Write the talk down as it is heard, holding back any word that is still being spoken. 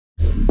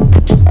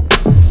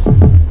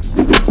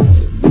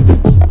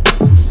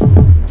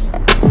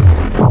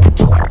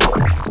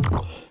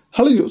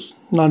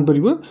நான்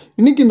பிரிவு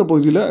இன்றைக்கி இந்த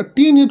பகுதியில்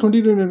TNEA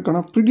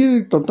 2021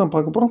 ப்ரீடிடெக்ட் தான்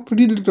பார்க்க போகிறோம்.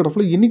 ப்ரீடிடெக்ட்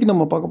கடப்பில் இன்றைக்கி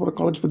நம்ம பார்க்க போகிற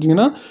காலேஜ்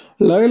பார்த்திங்கன்னா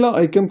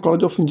Loyola-ICAM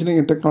college of engineering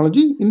and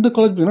technology. இந்த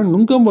காலேஜ் பார்த்திங்கன்னா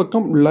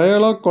நுங்கம்பாக்கம்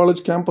லயோலா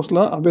காலேஜ்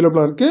கேம்பஸில்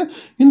அவைலபிளாக இருக்குது.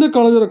 இந்த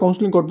காலேஜோட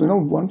கவுன்சிலிங் கோட்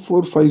பார்த்திங்கன்னா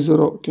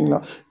 1450. ஓகேங்களா,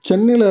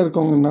 சென்னையில்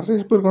இருக்கவங்க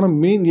நிறைய பேருக்கான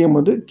மெயின் ஏம்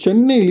வந்து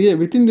சென்னையிலேயே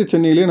வித்தின் தி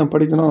சென்னையிலேயே நான்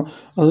படிக்கணும்.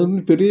 அது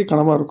வந்து பெரிய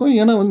கனவாக இருக்கும்.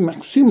 ஏன்னா வந்து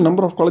மேக்ஸிமம்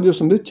நம்பர் ஆஃப்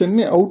காலேஜஸ் வந்து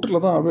சென்னை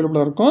அவுட்டரில் தான்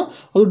அவைலபிளாக இருக்கும்.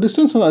 அது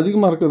டிஸ்டன்ஸ்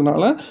அதிகமாக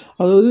இருக்கிறதுனால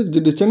அதாவது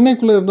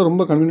சென்னைக்குள்ளே இருந்தால்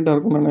ரொம்ப கன்வீனியண்ட்டாக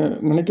இருக்கும்னு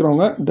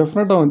நினைக்கிறவங்க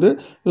டெஃபினட்டாக வந்து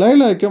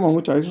Loyola-ICAM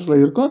அவங்க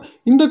சாய்ஸஸில் இருக்கும்.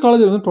 இந்த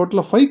காலேஜில் வந்து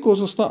டோட்டலாக 5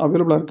 கோர்சஸ் தான்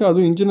அவைலபிளாக இருக்குது.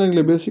 அதுவும்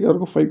இன்ஜினியரிங்கில் பேசிக்காக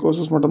இருக்கும் 5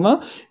 கோர்சஸ் மட்டும்தான்.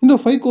 இந்த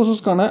 5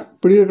 கோர்சஸ்க்கான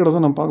பீரியட்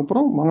தான் நம்ம பார்க்க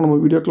போகிறோம். வாங்க நம்ம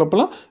வீடியோ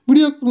கிளப்பலாம்.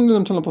 வீடியோக்கு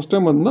நம்ம சேனல் ஃபஸ்ட்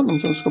டைம் இருந்தால் நம்ம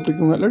channel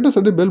subscribe latest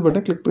side bell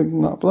button click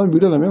பண்ணிக்கோங்க. அப்போ தான்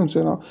வீடியோ எல்லாமே வந்து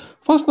சேரும்.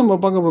 ஃபர்ஸ்ட் நம்ம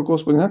பார்க்க போகிற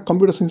கோர்ஸ் பார்த்தீங்கன்னா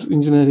கம்ப்யூட்டர் சயின்ஸ்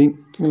இன்ஜினியரிங்.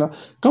 ஓகேங்களா,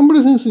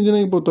 கம்ப்யூட்டர் சயின்ஸ்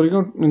இன்ஜினியரிங் பொறுத்த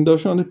வரைக்கும் இந்த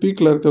வருஷம் வந்து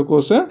பீக்கில் இருக்க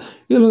கோர்ஸ்.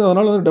 இதில் வந்து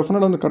அதனால் வந்து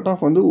டெஃபினட்டாக வந்து கட்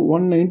ஆஃப் வந்து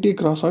 190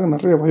 கிராஸ் ஆக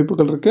நிறைய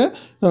வாய்ப்புகள் இருக்குது.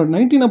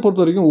 19 பொறுத்த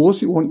வரைக்கும் OC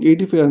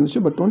 185 இருந்துச்சு.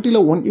 பட் 20ல்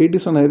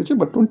 187 ஆயிடுச்சு.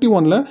 பட்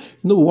 21ல்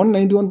இந்த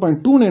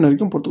 191.29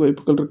 வரைக்கும் பொறுத்த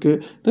வாய்ப்புகள் இருக்குது.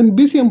 தென்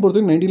BCM பொறுத்த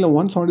வரைக்கும் 19ல்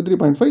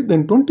 173.5,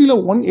 தென் 20ல்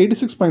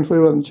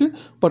 186.5 இருந்துச்சு.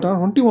 பட்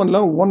ஆனால் 21ல்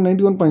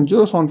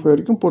 191.075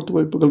 வரைக்கும் பொறுத்த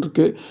வாய்ப்புகள்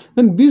இருக்குது.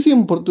 தென் BCA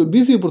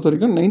பொறுத்த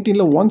வரைக்கும்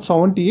 19ல்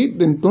 178,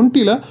 தென்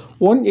 20ல்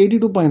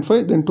 182.5,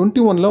 தென்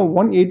 21ல்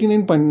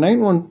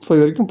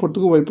 189.915 வரைக்கும்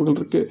பொறுத்துக்கு வாய்ப்புகள்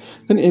இருக்குது.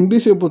 தென்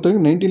MBCA பொறுத்த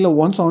வரைக்கும் 19ல்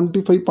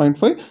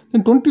 175.5,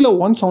 தென் 20ல்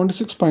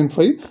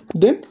 176.5,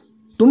 தென்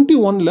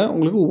 21ல்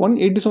உங்களுக்கு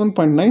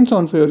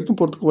 187.975 வரைக்கும்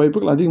போகிறதுக்கு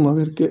வாய்ப்புகள்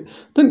அதிகமாகவே இருக்குது.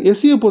 தென்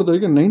SCA பொறுத்த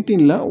வரைக்கும்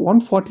 19ல்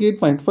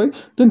 148.5,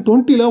 தென்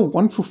 20ல்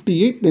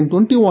 158, தென்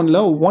 21ல்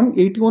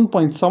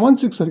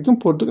 181.76 வரைக்கும்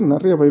போகிறதுக்கு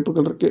நிறைய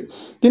வாய்ப்புகள் இருக்குது.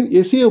 தென்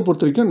SCA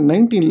பொறுத்த வரைக்கும்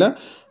 19ல்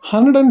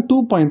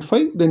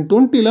 102.5, தென்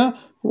 20ல்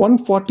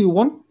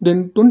 141,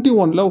 தென்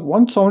 21ல்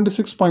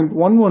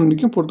 176.11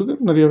 வரைக்கும்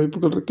போகிறதுக்கு நிறைய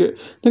வாய்ப்புகள் இருக்குது.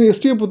 தென்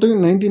STA பொறுத்த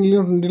வரைக்கும்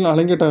 19லையும் 20லையும்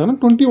அலங்கேட் ஆகுதுன்னா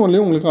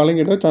 21லையும் உங்களுக்கு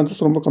அலங்கேட் ஆக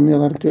சான்சஸ் ரொம்ப கம்மியாக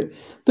தான் இருக்குது.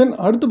 தென்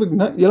அடுத்து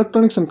பார்த்திங்கன்னா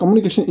electronics and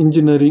communication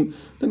engineering.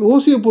 Then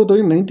OCA பொறுத்த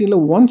வரைக்கும் 19ல்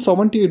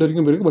 178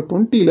 வரைக்கும் போயிருக்கு. பட்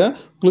 20ல்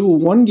உங்களுக்கு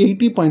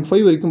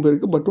 180.5 வரைக்கும்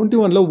போயிருக்கு. பட்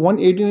 21ல்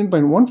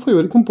 189.15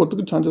 வரைக்கும்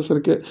போகிறதுக்கு சான்சஸ்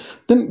இருக்குது.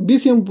 தென்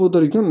BCM பொறுத்த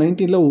வரைக்கும்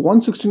 19ல்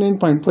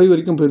 169.5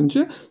 வரைக்கும்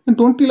போயிருந்துச்சு. தென்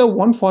 20ல்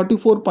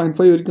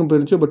 144.5 வரைக்கும்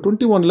போயிருந்துச்சு. பட்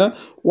 21ல்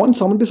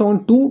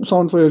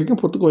 177.275 வரைக்கும்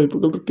போகிறதுக்கு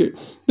வாய்ப்புகள் இருக்குது.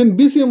 தென்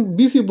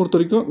BCA பொறுத்த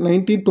வரைக்கும்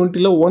 19,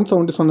 20ல்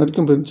 177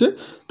 வரைக்கும் போயிருந்துச்சு.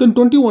 தென்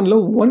 21ல்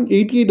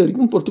 188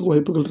 வரைக்கும் போகிறதுக்கு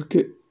வாய்ப்புகள்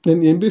இருக்குது.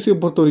 தென் MBCA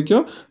பொறுத்த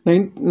வரைக்கும்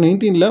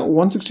 19ல்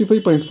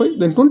 165.5,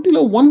 தென் 20ல்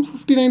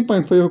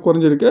 159.5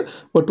 குறைஞ்சிருக்கு.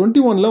 பட்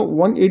 21ல்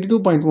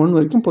 182.1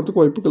 வரைக்கும்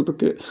போகிறதுக்கு வாய்ப்புகள்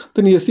இருக்குது.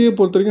 தென் SCA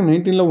பொறுத்த வரைக்கும்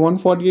 19ல்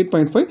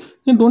 148.5,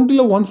 தென்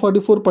 20ல்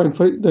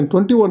 144.5, தென்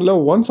 21ல்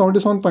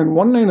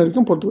 177.19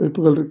 வரைக்கும் போகிறதுக்கு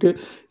வாய்ப்புகள் இருக்குது.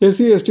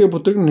 SCA STA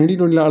பொறுத்த வரைக்கும்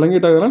 1920ல்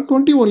அலங்கேட் ஆகிறாங்க.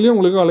 21லையும்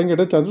உங்களுக்கு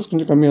அலங்கேட்ட சான்சஸ்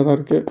கொஞ்சம் கம்மியாக தான்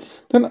இருக்குது.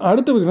 தென்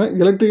அடுத்து பார்த்திங்கன்னா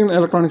எலக்ட்ரிக்கல்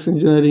எலக்ட்ரானிக்ஸ்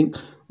இன்ஜினியரிங்.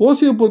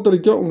 OCA பொறுத்த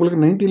வரைக்கும் உங்களுக்கு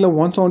 19ல்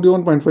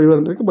 171.5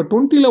 இருந்திருக்கு. பட்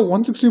 20ல்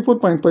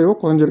 164.5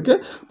 குறைஞ்சிருக்கு.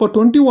 பட்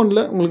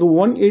 21ல் உங்களுக்கு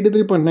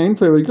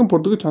 183.95 வரைக்கும்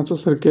போகிறதுக்கு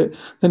சான்சஸ் இருக்குது.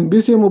 தென்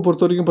BCM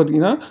பொறுத்த வரைக்கும்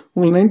பார்த்தீங்கன்னா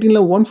உங்களுக்கு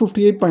 19ல்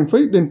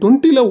 158.5, தென்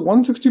 20ல்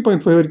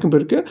 160.5 வரைக்கும்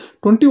போயிருக்கு.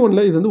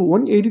 21ல் இது வந்து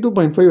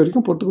 182.5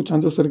 வரைக்கும் போகிறதுக்கு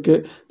சான்சஸ் இருக்குது.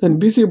 தென்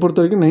BCA பொறுத்த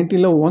வரைக்கும்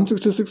 19ல்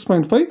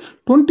 166.5,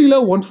 20ல்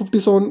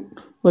 157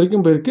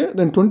 வரைக்கும் போயிருக்கு.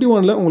 தென்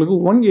 21ல் உங்களுக்கு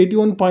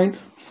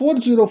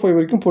 181.405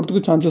 வரைக்கும்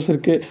போகிறதுக்கு சான்சஸ்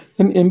இருக்குது.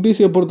 தென்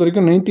MBCA பொறுத்த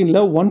வரைக்கும் 19ல்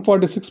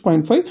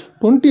 146.5,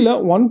 20ல்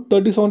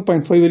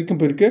 137.5 வரைக்கும்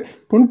போயிருக்கு.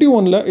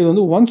 21ல் இது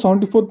வந்து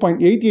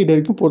 174.88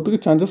 வரைக்கும் போகிறதுக்கு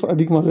சான்சஸ்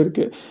அதிகமாக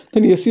இருக்குது.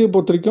 தென் SCA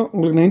பொறுத்த வரைக்கும்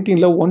உங்களுக்கு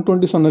 19ல்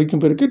 127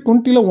 வரைக்கும் போயிருக்கு.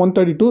 20ல்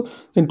 132,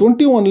 தென்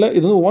 21ல்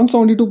இது வந்து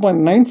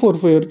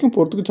 172.945 வரைக்கும்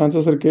போகிறதுக்கு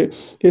சான்சஸ் இருக்குது.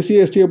 SCA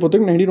STA பொறுத்த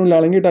வரைக்கும் 19ல்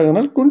அலங்கேட்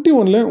ஆகிறதுனால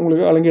 21ல்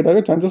உங்களுக்கு அலங்கேட்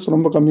ஆக சான்சஸ்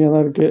ரொம்ப கம்மியாக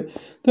தான் இருக்குது.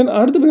 தென்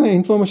அடுத்து பார்த்தீங்கன்னா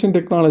இன்ஃபர்மேஷன்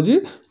டெக்னாலஜி.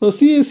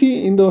 CSE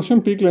இந்த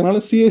வருஷம் பீக்லனால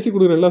CSE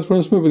கொடுக்குற எல்லா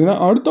ஸ்டூடெண்ட்ஸுமே பார்த்தீங்கன்னா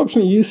அடுத்த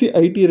ஆப்ஷன் EC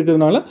IT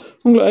இருக்கிறதுனால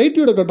உங்களுக்கு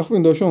ஐடியோட கட் ஆஃப்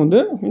இந்த வருஷம் வந்து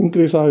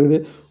இன்க்ரீஸ் ஆகுது.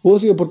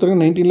 OCA பொறுத்த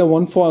வரைக்கும் 19ல்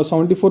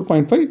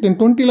 174.5, தென்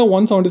 20ல்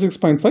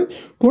 176.5,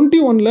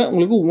 21ல்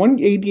உங்களுக்கு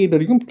 188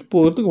 வரைக்கும்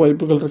போகிறதுக்கு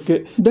வாய்ப்புகள் இருக்குது.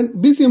 தென்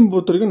BCM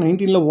பொறுத்த வரைக்கும்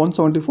 19ல்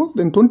 174,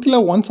 தென் 20ல்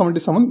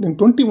 177, தென்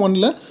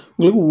 21ல்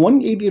உங்களுக்கு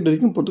 188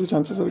 வரைக்கும் போகிறதுக்கு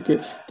சான்சஸ் இருக்குது.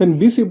 தென்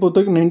BCA பொறுத்த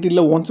வரைக்கும்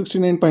 19ல்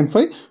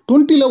 169.5,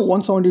 20ல்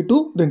 172,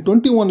 தென்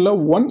 21ல்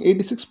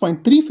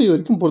 186.35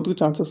 வரைக்கும் போகிறதுக்கு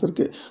சான்சஸ்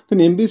இருக்குது.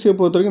 தென் MBCA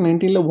பொறுத்த வரைக்கும்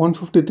 19ல்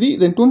 153,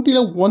 தென்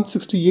 20ல்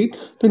 168,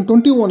 தென்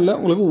 21ல்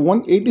உங்களுக்கு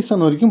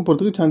 187 வரைக்கும்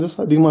போகிறதுக்கு சான்சஸ்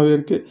அதிகமாகவே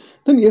இருக்குது.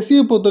 தென்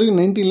SCA பொறுத்த வரைக்கும்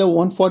 19ல்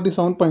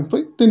 147.5,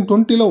 தென்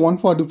 20ல்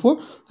 144,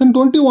 தென்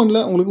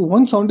 21ல் உங்களுக்கு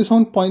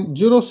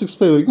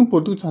 177.065 வரைக்கும்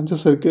போகிறதுக்கு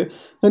சான்சஸ் இருக்குது.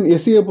 தென்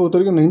SCA பொறுத்த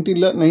வரைக்கும்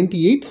 19ல்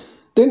 98,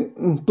 தென்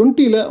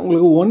 20ல்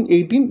உங்களுக்கு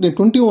 118, தென்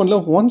 21ல்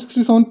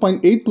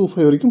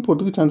 167.825 வரைக்கும்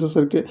போகிறதுக்கு சான்சஸ்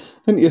இருக்குது.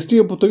 தென்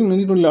STA பொறுத்த வரைக்கும்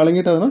 19ல்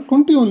அலங்கேட் ஆகுதுன்னா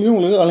 21லையும்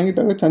உங்களுக்கு அலங்கேட்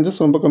ஆக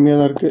சான்சஸ் ரொம்ப கம்மியாக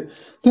தான் இருக்குது.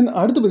 தென்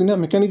அடுத்து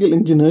பார்த்திங்கன்னா மெக்கானிக்கல்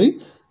இன்ஜினியரிங்.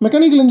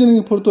 மெக்கானிக்கல்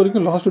இன்ஜினியரிங் பொறுத்த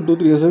வரைக்கும் லாஸ்ட்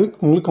 2-3 இயர்ஸாகவே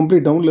உங்களுக்கு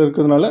கம்ப்ளீட் டவுனில்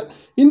இருக்கிறதுனால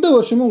இந்த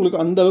வருஷமும்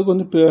உங்களுக்கு அந்த அளவுக்கு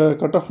வந்து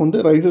கட் ஆஃப் வந்து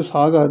ரைசஸ்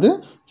ஆகாது.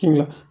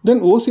 ஓகேங்களா.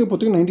 தென் ஓசியை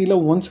பொறுத்தவரைக்கும் 19ல்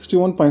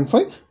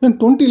 161.5, தென்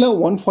 20ல்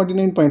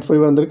 149.5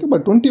 வந்திருக்கு.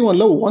 பட்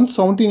 21ல்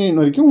 179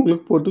 வரைக்கும்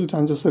உங்களுக்கு போகிறதுக்கு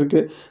சான்சஸ்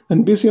இருக்குது.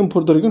 தென் பிசிஎம்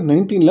பொறுத்த வரைக்கும்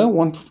 19ல்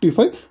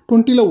 155,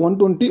 20ல்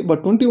 120,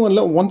 பட்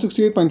 21ல்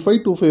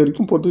 168.525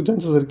 வரைக்கும் போகிறதுக்கு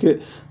சான்சஸ் இருக்குது.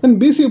 தென்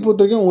பிசிஏ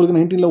பொறுத்த வரைக்கும் உங்களுக்கு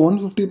 19ல்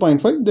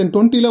 150.5, தென்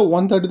 20ல்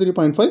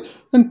 133.5,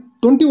 தென்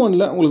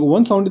 21ல் உங்களுக்கு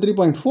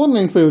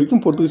 173.495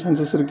 வரைக்கும் போகிறதுக்கு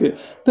சான்சஸ் இருக்குது.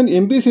 தென்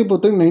எம்பிசியை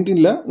பொறுத்த வரைக்கும்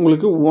 19ல்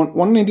உங்களுக்கு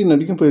 119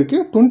 வரைக்கும் போயிருக்கு,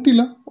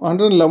 20ல்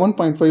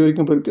 111.5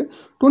 வரைக்கும் போயிருக்கு,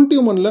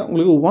 21ல்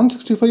உங்களுக்கு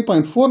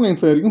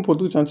 165.495 வரைக்கும்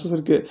போகிறதுக்கு சான்சஸ்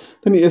இருக்குது.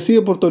 தென்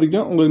எஸ்சியை பொறுத்த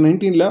வரைக்கும் உங்களுக்கு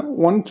 19ல்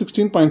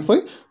 116.5,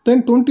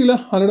 தென் 20ல்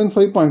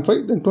 105.5,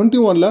 தென்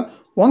 21ல்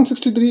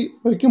 163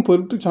 வரைக்கும்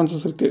போகிறதுக்கு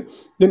சான்சஸ் இருக்குது.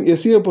 தென்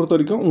எஸ்சியை பொறுத்த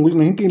வரைக்கும் உங்களுக்கு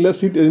 19ல்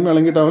சீட் எதுவுமே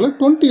அலங்கேட் ஆகலை,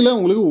 20ல்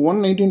உங்களுக்கு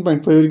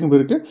 119.5 வரைக்கும்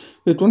போயிருக்கு,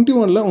 இது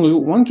 21ல் உங்களுக்கு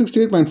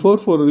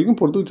 168.44 வரைக்கும்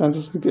போகிறதுக்கு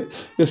சான்சஸ் இருக்குது.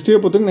 எஸ்டியை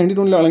பொறுத்த வரைக்கும்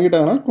 92ல் அலங்கேட்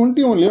ஆகனால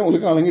 21லேயே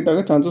உங்களுக்கு அலங்கேட்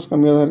ஆக சான்சஸ்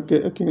கம்மியாக தான்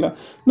இருக்குது. ஓகேங்களா.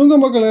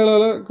 நுங்கம்பாக்கம்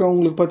லேலாவில்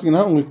உங்களுக்கு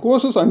பார்த்தீங்கன்னா உங்களுக்கு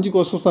கோர்சஸ் 5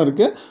 கோர்சஸ் தான்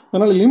இருக்குது.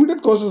 அதனால்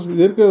லிமிடெட் கோர்சஸ்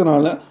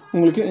இருக்கிறதுனால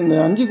உங்களுக்கு இந்த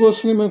 5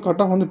 கோர்ஸ்லையுமே கட்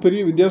ஆஃப் வந்து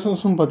பெரிய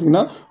வித்தியாசம்னு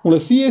பார்த்தீங்கன்னா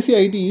உங்களுக்கு சிஎஸ்சி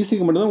ஐடி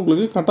ஈசிக்கு மட்டும் தான்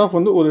உங்களுக்கு கட் ஆஃப்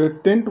வந்து ஒரு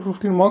 10 to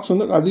 15 மார்க்ஸ்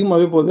வந்து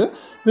அதிகமாகவே போகுது.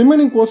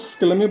 ரிமைனிங்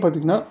கோர்சஸ்க்கு எல்லாமே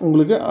பார்த்தீங்கன்னா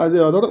உங்களுக்கு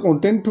அதோட ஒரு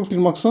 10 to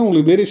 15 மார்க்ஸ் தான்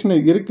உங்களுக்கு வேரியேஷன்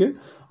இருக்குது.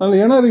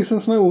 அதில் என்ன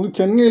ரீசன்ஸ்னால் உங்களுக்கு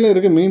சென்னையில்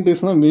இருக்க மெயின்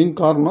ரீசனாக மெயின்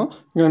காரணம்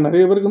ஏன்னா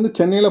நிறைய பேருக்கு வந்து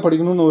சென்னையில்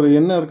படிக்கணும்னு ஒரு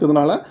எண்ணம்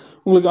இருக்கிறதுனால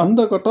உங்களுக்கு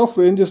அந்த கட் ஆஃப்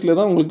ரேஞ்சஸில்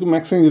தான் உங்களுக்கு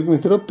மேக்ஸிமம்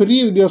இருக்குன்னு தவிர பெரிய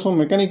வித்தியாசம்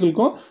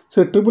மெக்கானிக்கலுக்கும்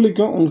சரி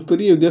ட்ரிபிளுக்கும் உங்களுக்கு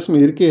பெரிய வித்தியாசம்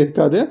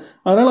இருக்காது.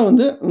 அதனால்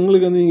வந்து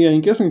உங்களுக்கு வந்து நீங்கள்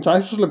இன்கேஸ் நீங்கள்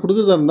சாய்ஸஸில்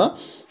கொடுத்துட்டா இருந்தால்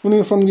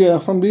நீங்கள்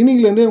ஃப்ரம்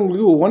பிகினிங்லேருந்தே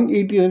உங்களுக்கு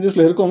 180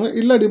 ரேஞ்சஸில் இருக்கவங்க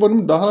எல்லா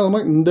டிபார்ட்மெண்ட்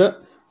தாராளமாக இந்த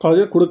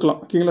காலேஜை கொடுக்கலாம்.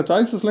 ஓகேங்களா.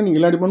 சாய்ஸஸில் நீங்கள்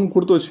எல்லா டிபார்ட்மெண்ட்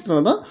கொடுத்து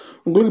வச்சுக்கிட்டா தான்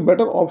உங்களுக்கு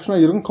பெட்டர்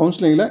ஆப்ஷனாக இருக்கும்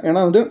கவுன்சிலிங்கில்.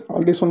 ஏன்னா வந்து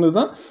ஆல்ரெடி சொன்னது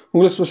தான்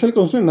உங்களுக்கு ஸ்பெஷல்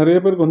கவுன்சிலிங் நிறைய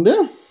பேருக்கு வந்து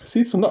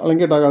சீட்ஸ் வந்து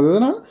அலங்கேட்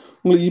ஆகாததுனால்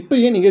உங்களுக்கு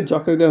இப்போயே நீங்கள்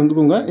ஜாக்கிரதையாக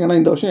இருந்துக்கோங்க. ஏன்னா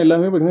இந்த வருஷம்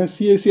எல்லாமே பார்த்தீங்கன்னா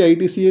சிஎஸ்சி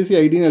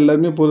ஐடின்னு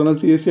எல்லாருமே போகிறதுனால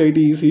சிஎஸ்சி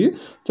ஐடி ஈசி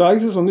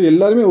சாய்ஸஸ் வந்து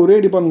எல்லாருமே ஒரே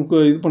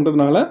டிபார்ட்மெண்ட் இது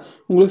பண்ணுறதுனால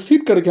உங்களுக்கு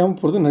சீட் கிடைக்காம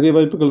போகிறது நிறைய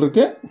வாய்ப்புகள்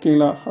இருக்குது.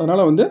 ஓகேங்களா.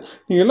 அதனால் வந்து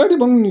நீங்கள் எல்லா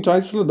டிபார்ட்மெண்ட் நீங்கள்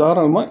சாய்ஸில்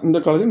தாராளமாக இந்த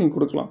காலேஜை நீங்கள்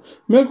கொடுக்கலாம்.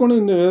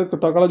 மேற்கொண்டு இந்த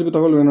காலேஜுக்கு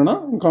தகவல் வேணும்னா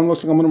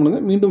கான்வர்ஸில் கமெண்ட்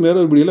பண்ணுங்கள். மீண்டும் வேறு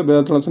ஒரு வீடியோவில்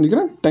வேறு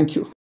சந்திக்கிறேன்.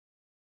 தேங்க்யூ.